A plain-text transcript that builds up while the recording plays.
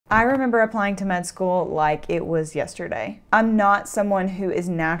I remember applying to med school like it was yesterday. I'm not someone who is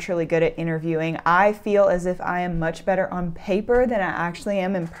naturally good at interviewing. I feel as if I am much better on paper than I actually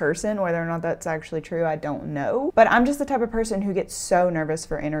am in person. Whether or not that's actually true, I don't know. But I'm just the type of person who gets so nervous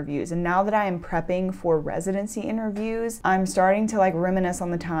for interviews. And now that I am prepping for residency interviews, I'm starting to like reminisce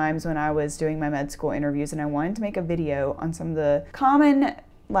on the times when I was doing my med school interviews, and I wanted to make a video on some of the common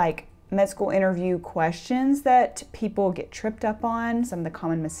like med school interview questions that people get tripped up on, some of the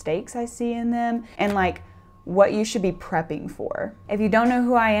common mistakes I see in them, and like what you should be prepping for. If you don't know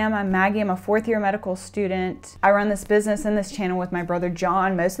who I am, I'm Maggie. I'm a fourth-year medical student. I run this business and this channel with my brother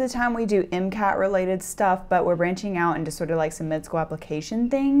John. Most of the time we do MCAT related stuff, but we're branching out into sort of like some med school application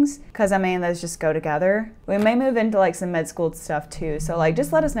things, because I mean, those just go together. We may move into like some med school stuff too. So like,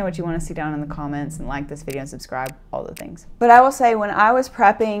 just let us know what you want to see down in the comments, and like this video and subscribe, all the things. But I will say, when I was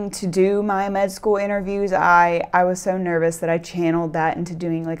prepping to do my med school interviews, I was so nervous that I channeled that into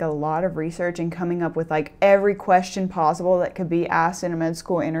doing like a lot of research and coming up with like every question possible that could be asked in a med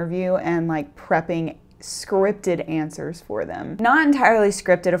school interview, and like prepping scripted answers for them. Not entirely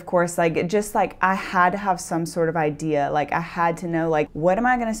scripted, of course, like just like I had to have some sort of idea. Like I had to know, like, what am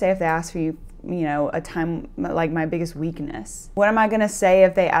I going to say if they ask me, you know, a time like my biggest weakness? What am I going to say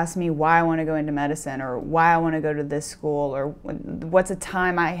if they ask me why I want to go into medicine, or why I want to go to this school, or what's a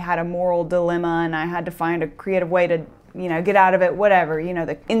time I had a moral dilemma and I had to find a creative way to, you know, get out of it, whatever, you know,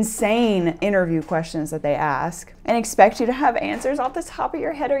 the insane interview questions that they ask and expect you to have answers off the top of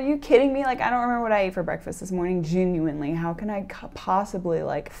your head. Are you kidding me? Like, I don't remember what I ate for breakfast this morning, genuinely. How can I possibly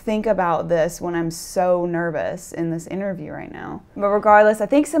like think about this when I'm so nervous in this interview right now? But regardless, I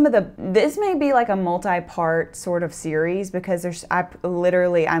think this may be like a multi-part sort of series, because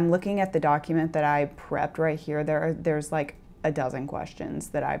I'm looking at the document that I prepped right here. There's like a dozen questions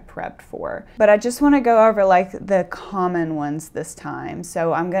that I prepped for. But I just want to go over like the common ones this time.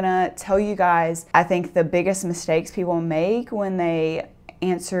 So I'm gonna tell you guys, I think the biggest mistakes people make when they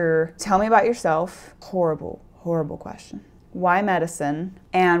answer, tell me about yourself. Horrible, horrible question. Why medicine?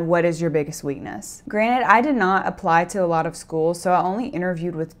 And what is your biggest weakness? Granted, I did not apply to a lot of schools, so I only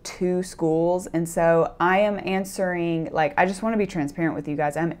interviewed with 2 schools. And so I am answering, like, I just want to be transparent with you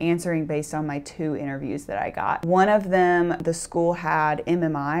guys. I'm answering based on my 2 interviews that I got. One of them, the school had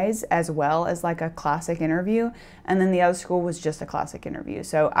MMIs as well as like a classic interview. And then the other school was just a classic interview.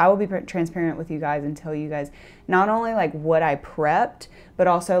 So I will be transparent with you guys and tell you guys not only like what I prepped, but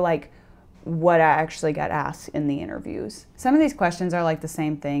also like what I actually got asked in the interviews. Some of these questions are like the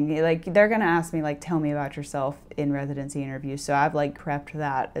same thing. Like, they're gonna ask me like, tell me about yourself in residency interviews. So I've like prepped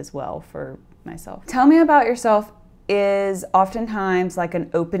that as well for myself. Tell me about yourself is oftentimes like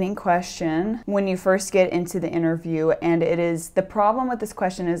an opening question when you first get into the interview, and the problem with this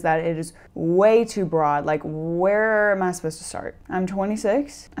question is that it is way too broad. Like, where am I supposed to start? I'm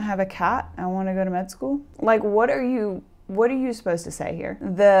 26, I have a cat, I want to go to med school. Like, what are you supposed to say here?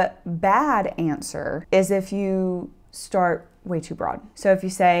 The bad answer is if you start way too broad. So if you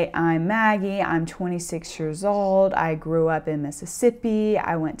say, I'm Maggie, I'm 26 years old, I grew up in Mississippi,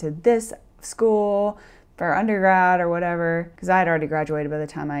 I went to this school for undergrad or whatever, because I had already graduated by the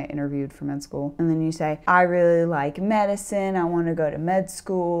time I interviewed for med school. And then you say, I really like medicine, I want to go to med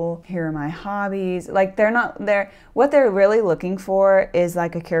school, here are my hobbies. Like, what they're really looking for is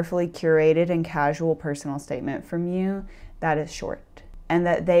like a carefully curated and casual personal statement from you that is short, and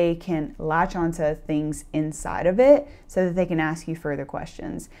that they can latch onto things inside of it so that they can ask you further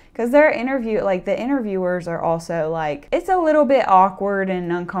questions. Because the interviewers are also like, it's a little bit awkward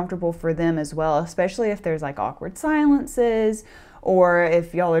and uncomfortable for them as well, especially if there's like awkward silences, or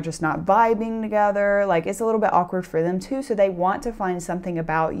if y'all are just not vibing together. Like, it's a little bit awkward for them too. So they want to find something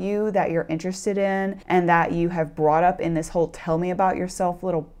about you that you're interested in and that you have brought up in this whole tell me about yourself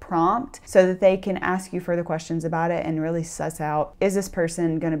little prompt, so that they can ask you further questions about it and really suss out, is this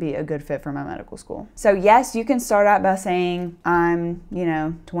person going to be a good fit for my medical school? So yes, you can start out by saying, I'm,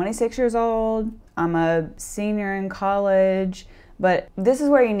 26 years old, I'm a senior in college, but this is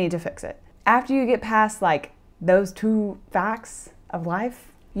where you need to fix it. After you get past like those 2 facts of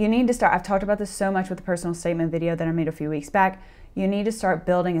life, you need to start, I've talked about this so much with the personal statement video that I made a few weeks back, you need to start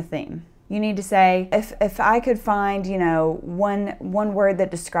building a theme. You need to say, if I could find, one word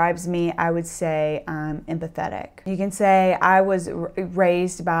that describes me, I would say I'm empathetic. You can say, I was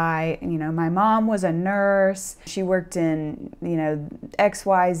raised by, my mom was a nurse. She worked in,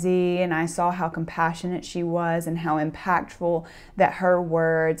 XYZ, and I saw how compassionate she was and how impactful that her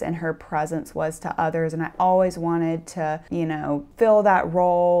words and her presence was to others. And I always wanted to, fill that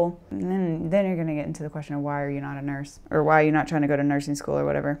role. And then you're going to get into the question of, why are you not a nurse? Or why are you not trying to go to nursing school or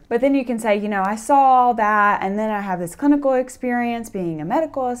whatever? But then you can say, you know, I saw all that, and then I have this clinical experience being a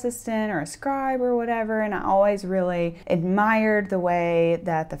medical assistant or a scribe or whatever, and I always really admired the way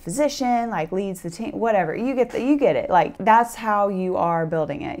that the physician like leads the team, whatever. You get it. Like, that's how you are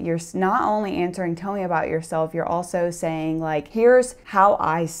building it. You're not only answering, tell me about yourself, you're also saying like, here's how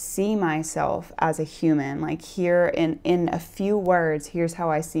I see myself as a human. Like, here in a few words, here's how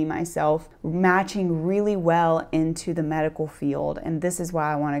I see myself matching really well into the medical field, and this is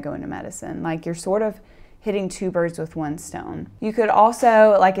why I want to go into medicine. Like, you're sort of hitting two birds with one stone. You could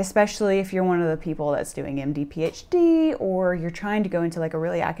also, like, especially if you're one of the people that's doing MD, PhD, or you're trying to go into like a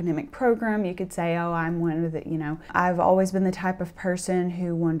really academic program, you could say, oh, I'm one of the, you know, I've always been the type of person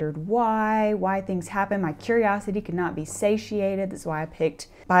who wondered why things happen. My curiosity could not be satiated. That's why I picked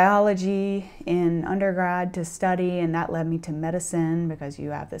biology in undergrad to study, and that led me to medicine because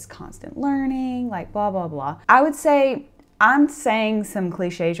you have this constant learning, like blah, blah, blah. I would say, I'm saying some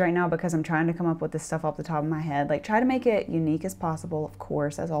cliches right now because I'm trying to come up with this stuff off the top of my head. Like, try to make it unique as possible, of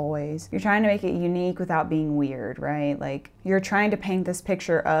course, as always. You're trying to make it unique without being weird, right? Like, you're trying to paint this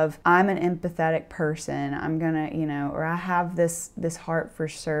picture of, I'm an empathetic person, I'm gonna, you know, or I have this heart for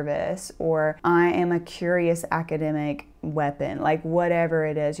service, or I am a curious academic weapon, like whatever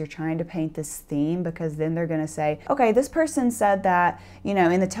it is. You're trying to paint this theme, because then they're going to say, okay, this person said that, you know,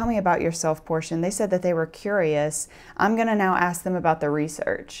 in the tell me about yourself portion, they said that they were curious. I'm going to now ask them about the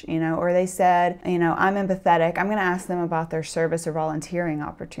research, you know, or they said, you know, I'm empathetic. I'm going to ask them about their service or volunteering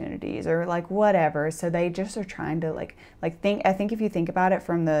opportunities, or like whatever. So they just are trying to I think if you think about it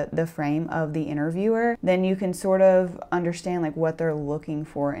from the frame of the interviewer, then you can sort of understand like what they're looking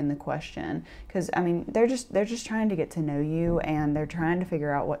for in the question. Because I mean, they're just trying to get to know you, and they're trying to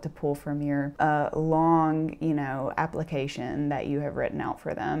figure out what to pull from your long, you know, application that you have written out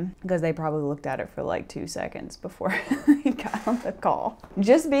for them, because they probably looked at it for like 2 seconds before you got on the call.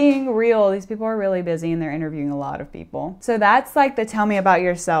 Just being real, these people are really busy and they're interviewing a lot of people. So that's like the tell me about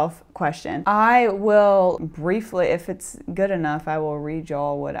yourself question. I will briefly, if it's good enough, I will read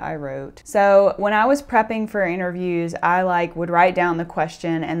y'all what I wrote. So when I was prepping for interviews, I like would write down the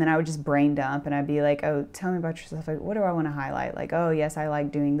question, and then I would just brain dump, and I'd be like, oh, tell me about yourself. Like, what do I want to highlight? Like, oh yes, I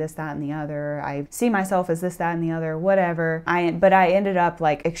like doing this, that, and the other. I see myself as this, that, and the other, whatever. But I ended up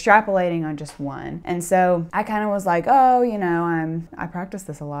like extrapolating on just one. And so I kind of was like, oh, you know, I practiced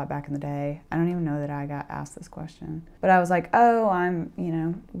this a lot back in the day. I don't even know that I got asked this question, but I was like, oh, I'm, you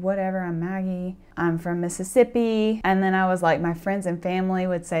know, whatever. I'm Maggie. I'm from Mississippi. And then I was like, my friends and family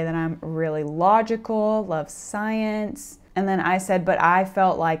would say that I'm really logical, love science. And then I said, but I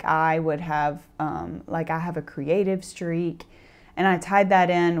felt like I would have, like I have a creative streak. And I tied that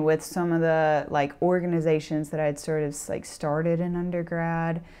in with some of the like organizations that I'd sort of like started in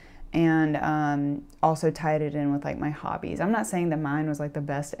undergrad, and also tied it in with like my hobbies. I'm not saying that mine was like the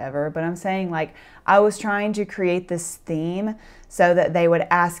best ever, but I'm saying like I was trying to create this theme so that they would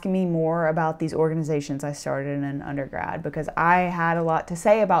ask me more about these organizations I started in undergrad, because I had a lot to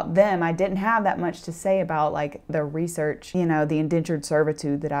say about them. I didn't have that much to say about like the research, you know, the indentured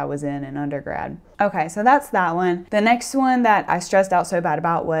servitude that I was in undergrad. Okay, so that's that one. The next one that I stressed out so bad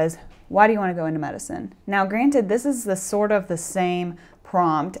about was, why do you want to go into medicine? Now, granted, this is the sort of the same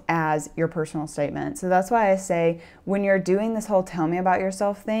prompt as your personal statement. So that's why I say when you're doing this whole tell me about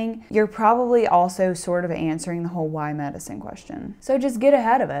yourself thing, you're probably also sort of answering the whole why medicine question. So just get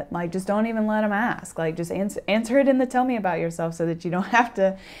ahead of it. Like, just don't even let them ask. Like, just answer it in the tell me about yourself, so that you don't have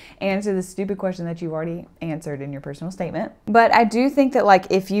to answer the stupid question that you've already answered in your personal statement. But I do think that like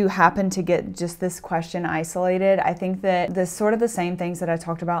if you happen to get just this question isolated, I think that the sort of the same things that I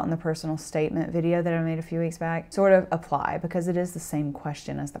talked about in the personal statement video that I made a few weeks back sort of apply, because it is the same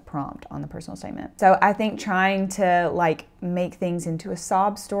question as the prompt on the personal statement. So I think trying to like make things into a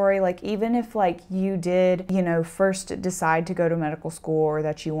sob story, like even if like you did, you know, first decide to go to medical school, or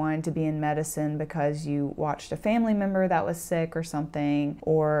that you wanted to be in medicine because you watched a family member that was sick or something,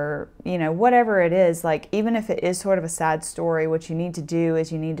 or, you know, whatever it is, like even if it is sort of a sad story, what you need to do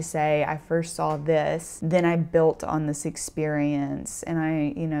is you need to say, I first saw this, then I built on this experience, and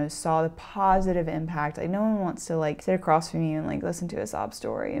I, you know, saw the positive impact. Like, no one wants to like sit across from you and like listen to a sob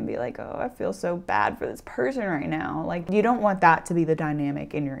story and be like, oh, I feel so bad for this person right now. Like, you don't want that to be the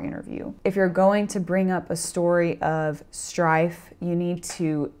dynamic in your interview. If you're going to bring up a story of strife, you need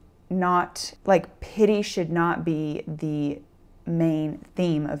to not, like, pity should not be the main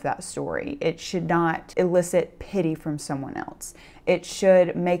theme of that story. It should not elicit pity from someone else. It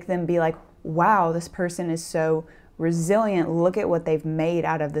should make them be like, wow, this person is so resilient, look at what they've made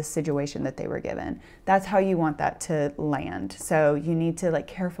out of this situation that they were given. That's how you want that to land. So you need to like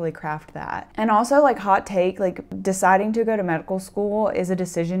carefully craft that. And also, like, hot take, like deciding to go to medical school is a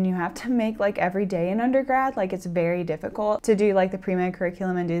decision you have to make like every day in undergrad. Like, it's very difficult to do like the pre-med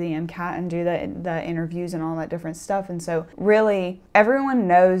curriculum and do the MCAT and do the interviews and all that different stuff. And so really everyone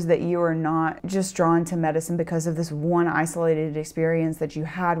knows that you are not just drawn to medicine because of this one isolated experience that you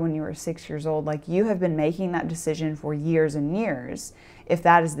had when you were 6 years old. Like, you have been making that decision for years and years, if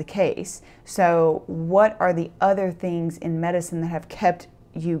that is the case. So what are the other things in medicine that have kept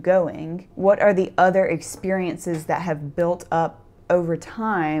you going? What are the other experiences that have built up over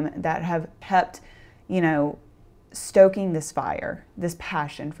time that have kept, you know, stoking this fire, this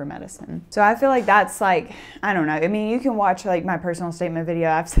passion for medicine? So I feel like that's like, I don't know. I mean, you can watch like my personal statement video.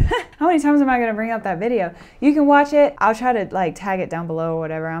 How many times am I going to bring up that video? You can watch it. I'll try to like tag it down below or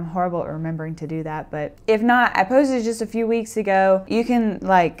whatever. I'm horrible at remembering to do that. But if not, I posted just a few weeks ago. You can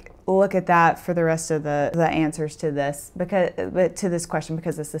like look at that for the rest of the answers to this, to this question,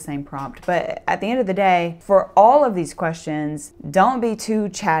 because it's the same prompt. But at the end of the day, for all of these questions, don't be too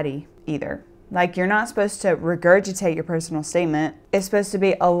chatty either. Like, you're not supposed to regurgitate your personal statement. It's supposed to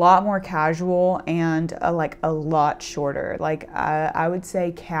be a lot more casual and a lot shorter. Like, I would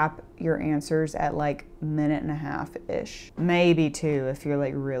say cap your answers at like 1.5 minutes-ish. Maybe 2 if you're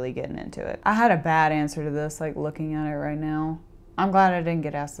like really getting into it. I had a bad answer to this, like looking at it right now. I'm glad I didn't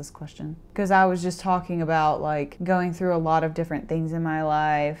get asked this question, because I was just talking about like going through a lot of different things in my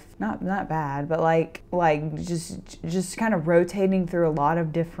life. Not bad, but like just kind of rotating through a lot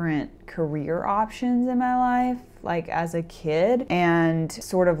of different career options in my life, like as a kid, and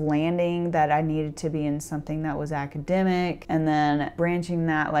sort of landing that I needed to be in something that was academic, and then branching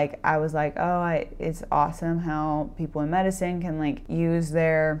that, like I was like, oh, it's awesome how people in medicine can like use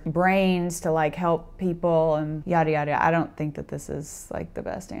their brains to like help people and yada yada. I don't think that this is like the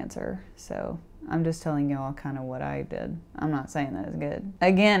best answer, so I'm just telling you all kind of what I did. I'm not saying that it's good.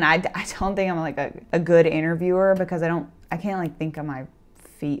 Again, I don't think I'm like a good interviewer, because I can't like think on my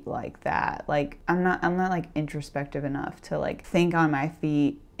feet like that. Like, I'm not like introspective enough to like think on my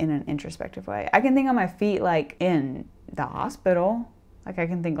feet in an introspective way. I can think on my feet like in the hospital. Like, I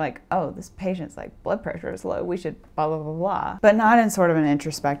can think like, oh, this patient's like blood pressure is low, we should blah blah blah blah, but not in sort of an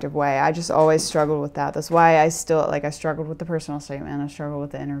introspective way. I just always struggled with that. That's why I struggled with the personal statement, I struggled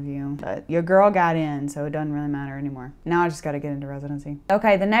with the interview, but your girl got in, so it doesn't really matter anymore. Now I just got to get into residency.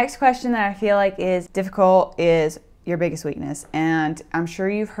 Okay, the next question that I feel like is difficult is your biggest weakness. And I'm sure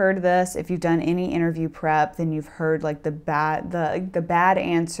you've heard this. If you've done any interview prep, then you've heard like the bad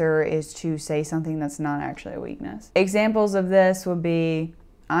answer is to say something that's not actually a weakness. Examples of this would be,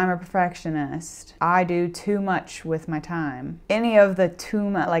 I'm a perfectionist, I do too much with my time. Any of the too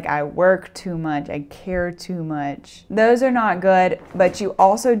much, like I work too much, I care too much. Those are not good, but you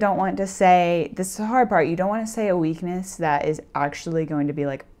also don't want to say, this is the hard part, you don't want to say a weakness that is actually going to be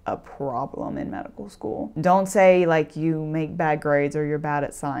like a problem in medical school. Don't say like you make bad grades or you're bad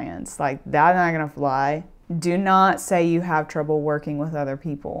at science. Like, that's not gonna fly. Do not say you have trouble working with other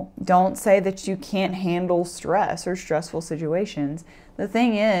people. Don't say that you can't handle stress or stressful situations. The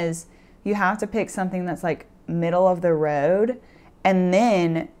thing is, you have to pick something that's like middle of the road, and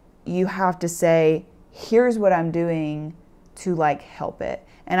then you have to say, here's what I'm doing to like help it.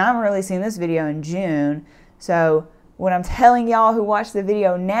 And I'm releasing this video in June, so what I'm telling y'all who watch the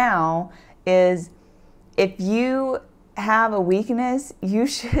video now is, if you have a weakness, you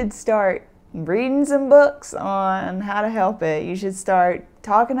should start reading some books on how to help it. You should start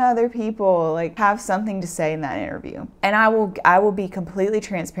talking to other people, like have something to say in that interview. And I will be completely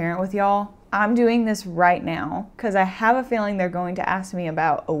transparent with y'all. I'm doing this right now because I have a feeling they're going to ask me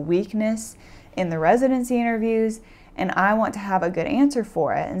about a weakness in the residency interviews, and I want to have a good answer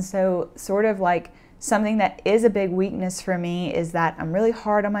for it. And so sort of like something that is a big weakness for me is that I'm really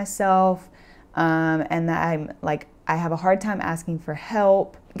hard on myself, and that I have a hard time asking for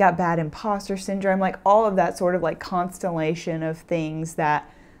help, got bad imposter syndrome, like all of that sort of like constellation of things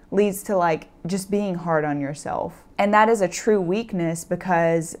that leads to like just being hard on yourself. And that is a true weakness,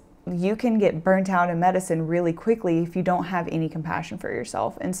 because you can get burnt out in medicine really quickly if you don't have any compassion for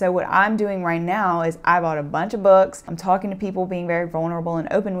yourself. And so what I'm doing right now is I bought a bunch of books. I'm talking to people, being very vulnerable and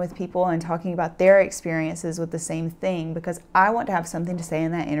open with people, and talking about their experiences with the same thing, because I want to have something to say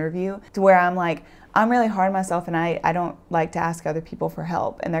in that interview to where I'm like, I'm really hard on myself and I don't like to ask other people for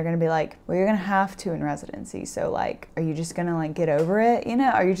help. And they're gonna be like, well, you're gonna have to in residency. So like, are you just gonna like get over it? You know,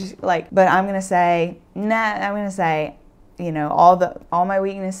 are you just like, but I'm gonna say, nah, I'm gonna say, you know, all my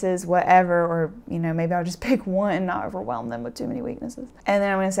weaknesses, whatever, or, you know, maybe I'll just pick one and not overwhelm them with too many weaknesses. And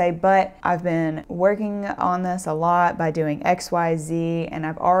then I'm gonna say, but I've been working on this a lot by doing X, Y, Z, and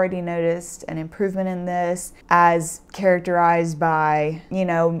I've already noticed an improvement in this, as characterized by, you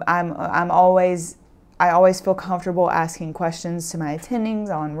know, I always feel comfortable asking questions to my attendings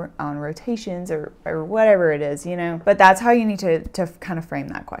on rotations or whatever it is, you know. But that's how you need to kind of frame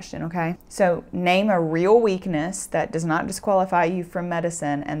that question, okay? So name a real weakness that does not disqualify you from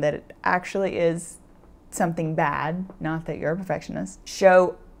medicine and that it actually is something bad, not that you're a perfectionist.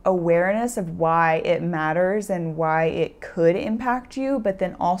 Show awareness of why it matters and why it could impact you, but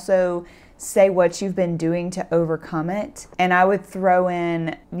then also say what you've been doing to overcome it. And I would throw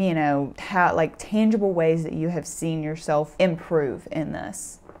in, you know, how, like, tangible ways that you have seen yourself improve in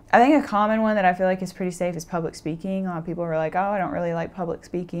this. I think a common one that I feel like is pretty safe is public speaking. A lot of people are like, oh, I don't really like public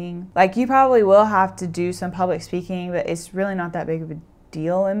speaking. Like, you probably will have to do some public speaking, but it's really not that big of a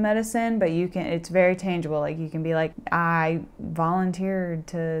deal in medicine. But you can, it's very tangible. Like, you can be like, I volunteered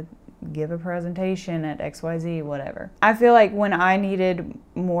to give a presentation at XYZ, whatever. I feel like when I needed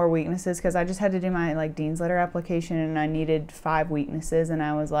more weaknesses, because I just had to do my like dean's letter application and I needed 5 weaknesses, and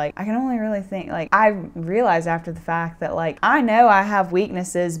I was like, I can only really think, like, I realized after the fact that, like, I know I have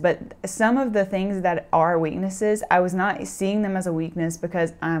weaknesses, but some of the things that are weaknesses, I was not seeing them as a weakness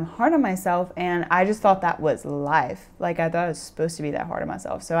because I'm hard on myself, and I just thought that was life. Like, I thought I was supposed to be that hard on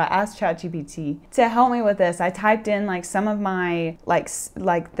myself. So I asked ChatGPT to help me with this. I typed in like some of my like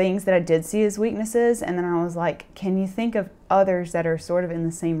things that I did see as weaknesses, and then I was like, can you think of others that are sort of in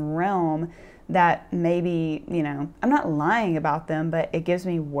the same realm that maybe, you know, I'm not lying about them, but it gives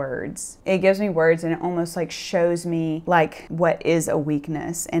me words. It gives me words, and it almost like shows me like what is a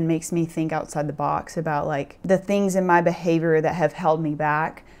weakness and makes me think outside the box about like the things in my behavior that have held me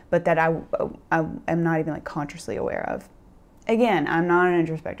back, but that I am not even like consciously aware of. Again, I'm not an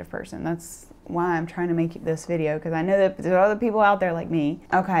introspective person. That's why I'm trying to make this video, because I know that there are other people out there like me.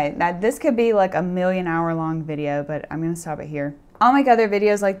 Okay, now this could be like a 1,000,000-hour long video, but I'm gonna stop it here. I'll make other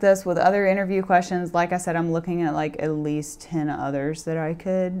videos like this with other interview questions. Like I said, I'm looking at like at least 10 others that I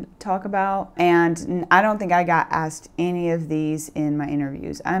could talk about. And I don't think I got asked any of these in my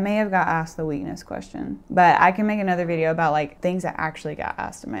interviews. I may have got asked the weakness question, but I can make another video about like things that actually got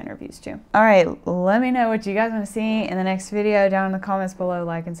asked in my interviews too. All right, let me know what you guys want to see in the next video down in the comments below.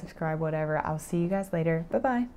 Like and subscribe, whatever. I'll see you guys later. Bye-bye.